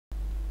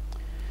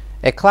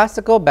A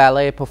classical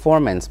ballet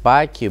performance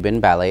by Cuban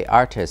ballet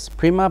artist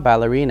Prima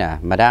Ballerina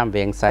Madame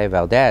Viengsay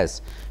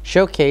Valdes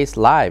showcased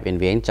live in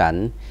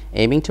Vientiane,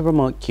 aiming to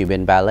promote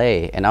Cuban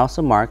ballet and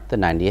also mark the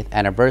 90th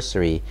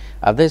anniversary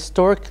of the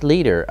historic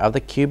leader of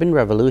the Cuban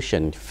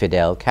Revolution,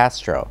 Fidel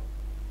Castro.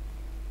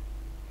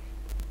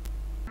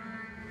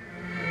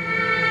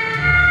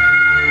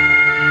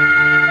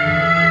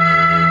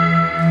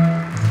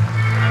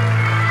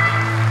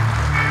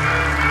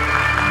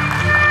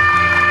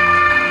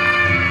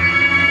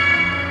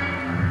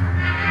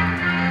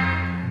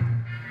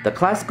 The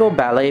classical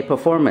ballet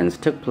performance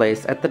took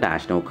place at the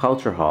National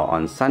Culture Hall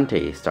on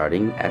Sunday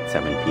starting at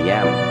 7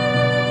 p.m.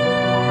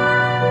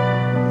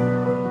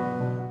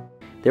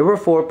 There were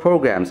 4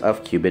 programs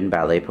of Cuban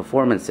ballet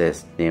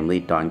performances,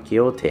 namely Don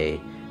Quixote,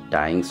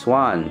 Dying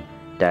Swan,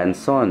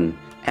 Danzón,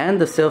 and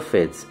the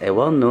Sylphides, a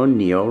well-known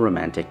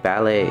neo-romantic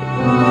ballet.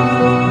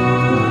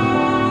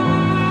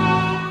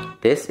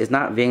 This is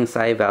not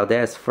Viengsay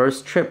Valdes'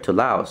 first trip to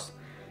Laos.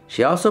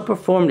 She also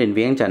performed in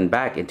Vientiane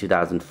back in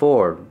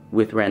 2004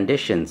 with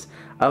renditions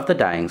of the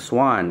Dying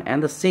Swan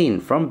and the scene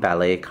from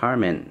ballet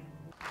Carmen.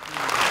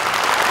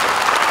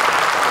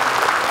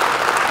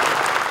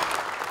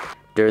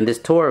 During this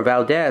tour,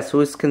 Valdes,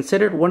 who is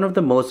considered one of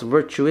the most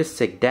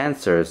virtuosic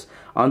dancers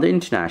on the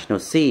international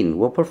scene,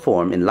 will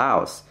perform in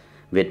Laos,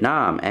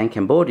 Vietnam, and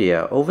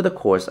Cambodia over the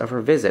course of her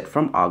visit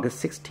from August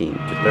 16 to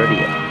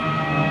 30th.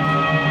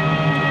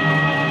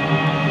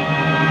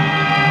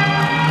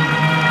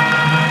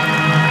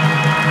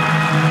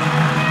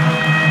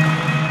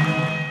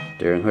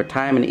 During her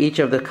time in each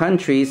of the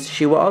countries,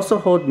 she will also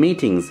hold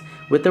meetings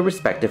with the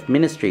respective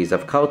ministries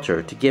of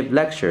culture to give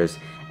lectures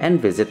and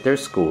visit their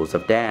schools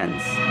of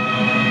dance.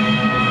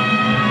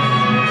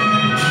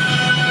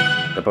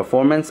 The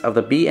performance of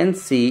the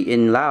BNC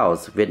in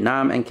Laos,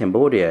 Vietnam, and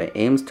Cambodia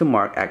aims to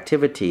mark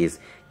activities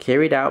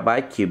carried out by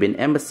Cuban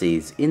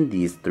embassies in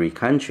these 3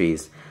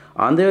 countries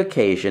on the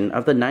occasion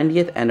of the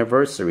 90th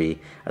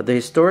anniversary of the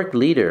historic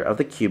leader of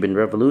the Cuban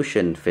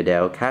Revolution,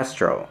 Fidel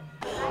Castro.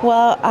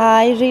 Well,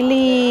 I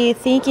really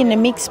think in a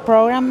mixed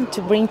program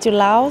to bring to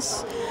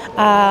Laos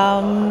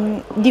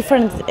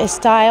different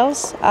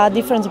styles,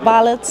 different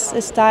ballet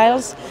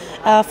styles,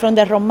 from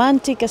the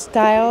romantic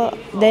style,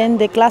 then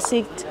the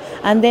classic,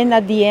 and then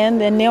at the end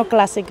the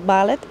neoclassic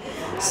ballet.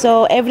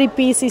 So every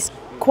piece is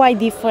quite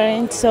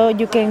different, so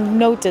you can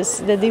notice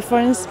the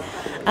difference,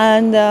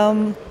 and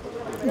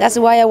that's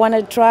why I want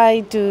to try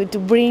to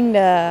bring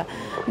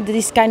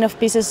this kind of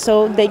pieces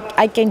so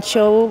I can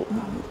show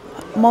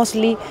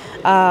mostly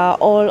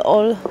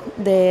all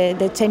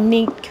the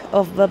technique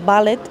of the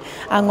ballet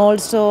and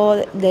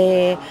also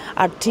the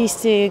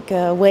artistic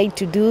way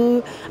to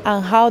do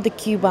and how the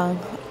Cuban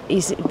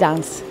is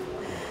dance.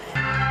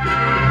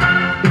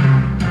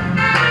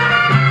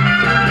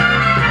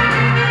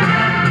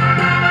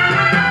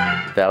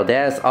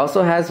 Valdes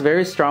also has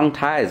very strong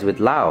ties with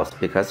Laos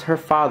because her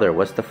father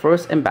was the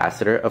first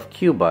ambassador of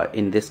Cuba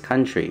in this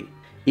country.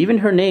 Even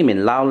her name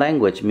in Lao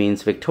language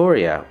means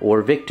Victoria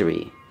or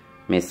victory.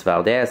 Ms.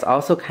 Valdes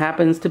also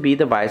happens to be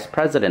the vice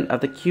president of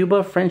the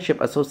Cuba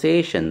Friendship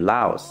Association,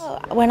 Laos.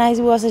 When I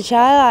was a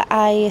child,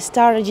 I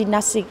started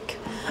gymnastics,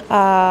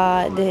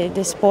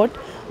 the sport,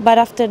 but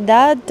after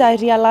that I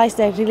realized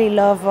I really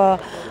love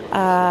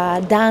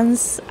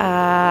dance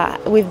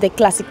with the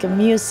classical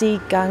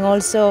music and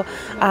also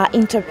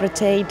interpret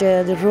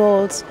the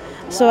roles.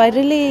 So I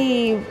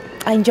really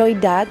enjoyed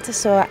that.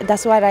 So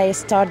that's why I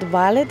started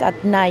ballet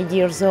at 9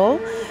 years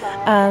old.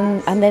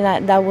 And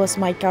then that was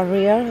my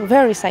career,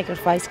 very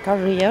sacrificed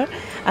career.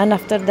 And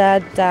after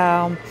that,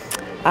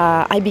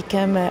 I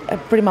became a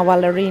Prima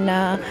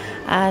Ballerina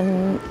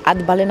and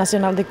at Ballet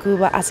Nacional de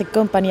Cuba as a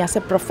company, as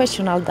a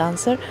professional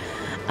dancer.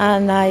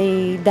 And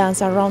I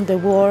dance around the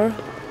world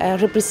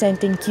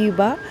representing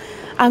Cuba.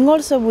 And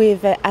also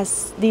with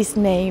as this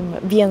name,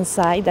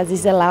 Viengsay, that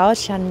is a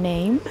Laotian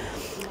name,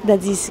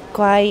 that is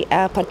quite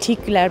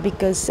particular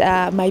because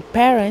my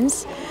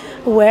parents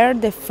were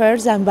the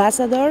first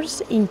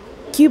ambassadors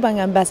Cuban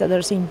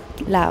ambassadors in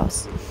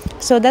Laos.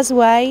 So that's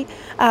why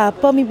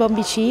Pomi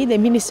Bombichi, the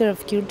Minister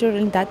of Culture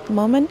in that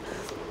moment,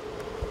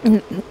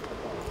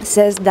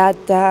 says that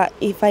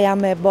if I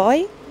am a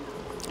boy,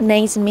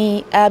 names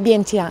me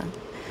Vientiane.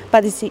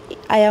 But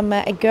I am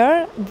a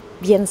girl,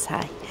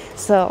 Viengsay.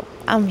 So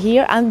I'm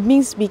here and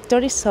means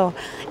victory. So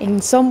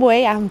in some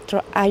way, I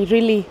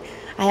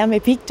am a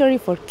victory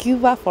for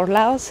Cuba, for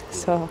Laos.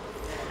 So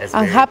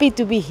I'm happy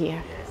to be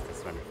here.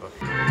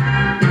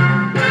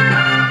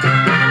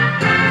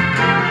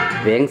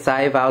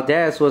 Viengsay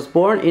Valdes was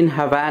born in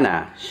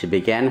Havana. She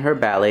began her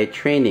ballet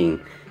training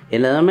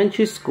in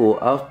elementary school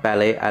of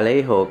Ballet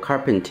Alejo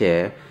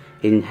Carpentier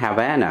in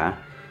Havana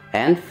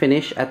and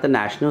finished at the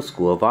National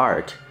School of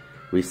Art,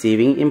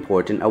 receiving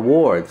important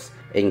awards,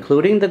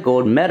 including the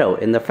gold medal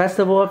in the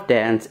Festival of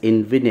Dance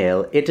in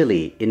Vientiane,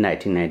 Italy in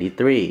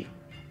 1993.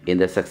 In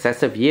the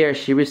successive years,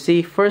 she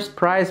received first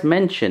prize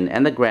mention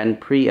and the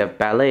Grand Prix of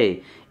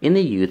Ballet in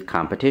the youth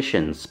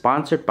competition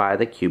sponsored by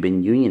the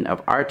Cuban Union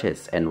of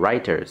Artists and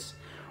Writers,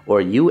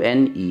 or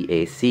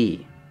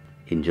UNEAC.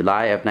 In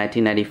July of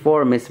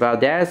 1994, Ms.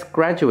 Valdes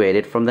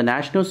graduated from the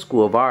National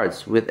School of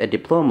Arts with a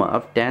diploma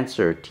of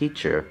dancer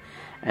teacher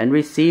and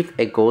received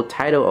a gold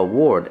title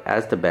award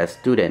as the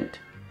best student.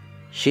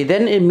 She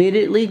then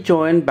immediately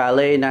joined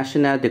Ballet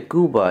Nacional de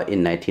Cuba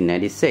in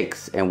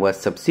 1996 and was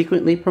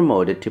subsequently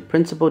promoted to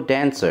principal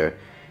dancer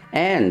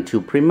and to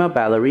Prima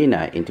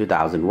Ballerina in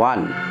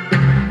 2001.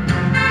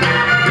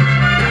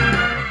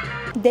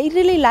 They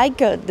really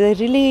like it.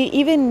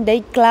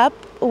 They clap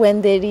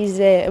when there is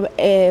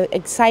a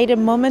excited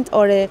moment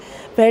or a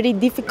very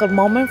difficult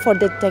moment for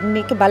the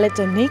ballet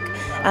technique,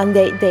 and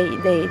they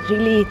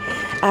really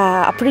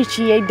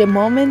appreciate the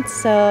moment,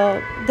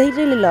 so they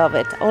really love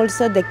it.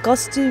 Also the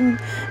costume,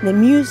 the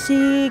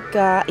music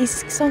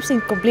is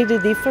something completely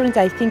different.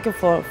 I think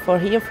for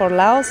here, for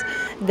Laos,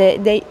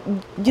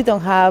 you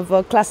don't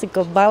have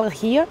classical ballet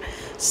here,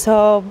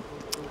 so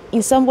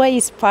in some way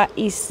it's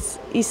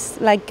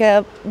like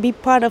a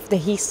big part of the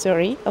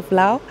history of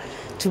Laos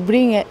to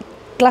bring a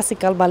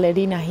classical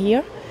ballerina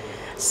here.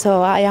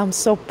 So I am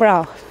so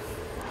proud.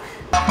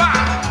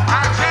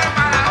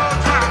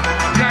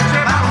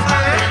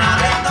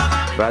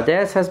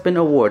 Valdes has been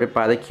awarded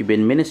by the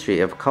Cuban Ministry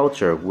of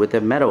Culture with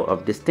the Medal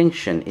of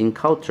Distinction in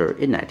Culture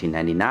in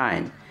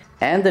 1999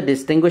 and the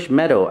Distinguished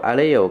Medal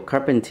Alejo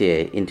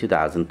Carpentier in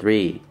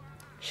 2003.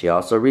 She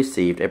also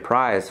received a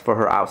prize for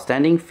her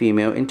Outstanding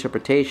Female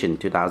Interpretation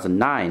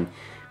 2009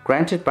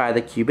 granted by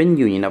the Cuban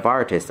Union of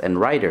Artists and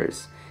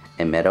Writers,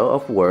 a Medal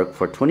of Work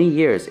for 20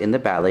 years in the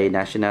Ballet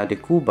Nacional de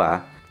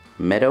Cuba,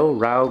 Medal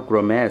Raúl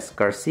Gómez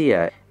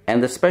Garcia,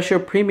 and the Special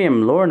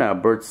Premium Lorna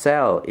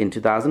Burtzell in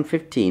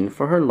 2015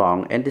 for her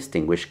long and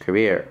distinguished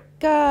career.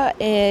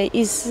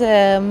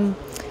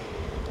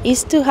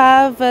 Is to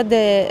have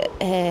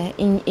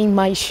in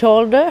my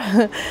shoulder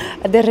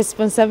the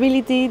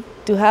responsibility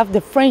to have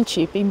the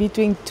friendship in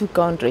between two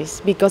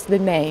countries because the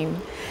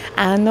name,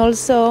 and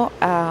also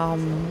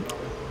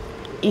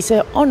it's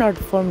an honor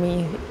for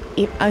me.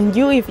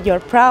 If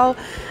you're proud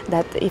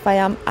that if I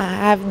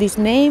have this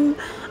name,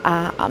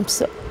 I'm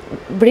so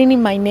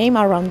bringing my name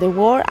around the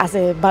world as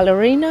a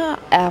ballerina.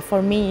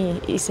 For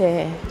me, is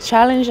a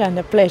challenge and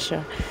a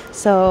pleasure.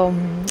 So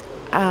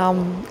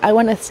I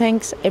want to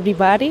thank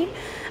everybody,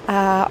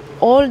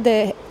 all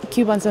the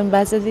Cuban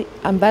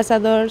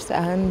ambassadors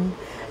and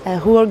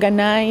who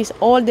organized,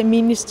 all the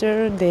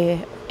ministers,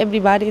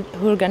 everybody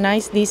who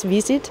organized this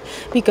visit,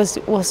 because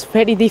it was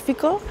very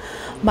difficult.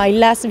 My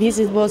last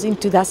visit was in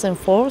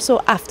 2004,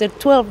 so after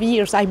 12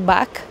 years I'm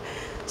back.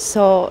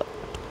 So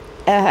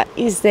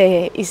is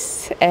the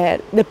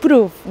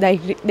proof that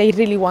they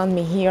really want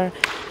me here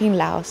in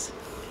Laos.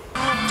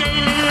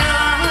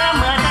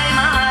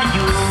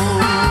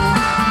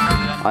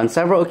 On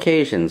several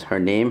occasions, her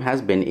name has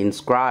been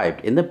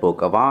inscribed in the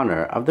Book of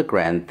Honor of the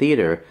Grand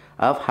Theater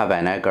of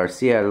Havana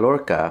Garcia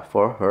Lorca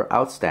for her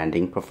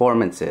outstanding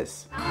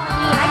performances.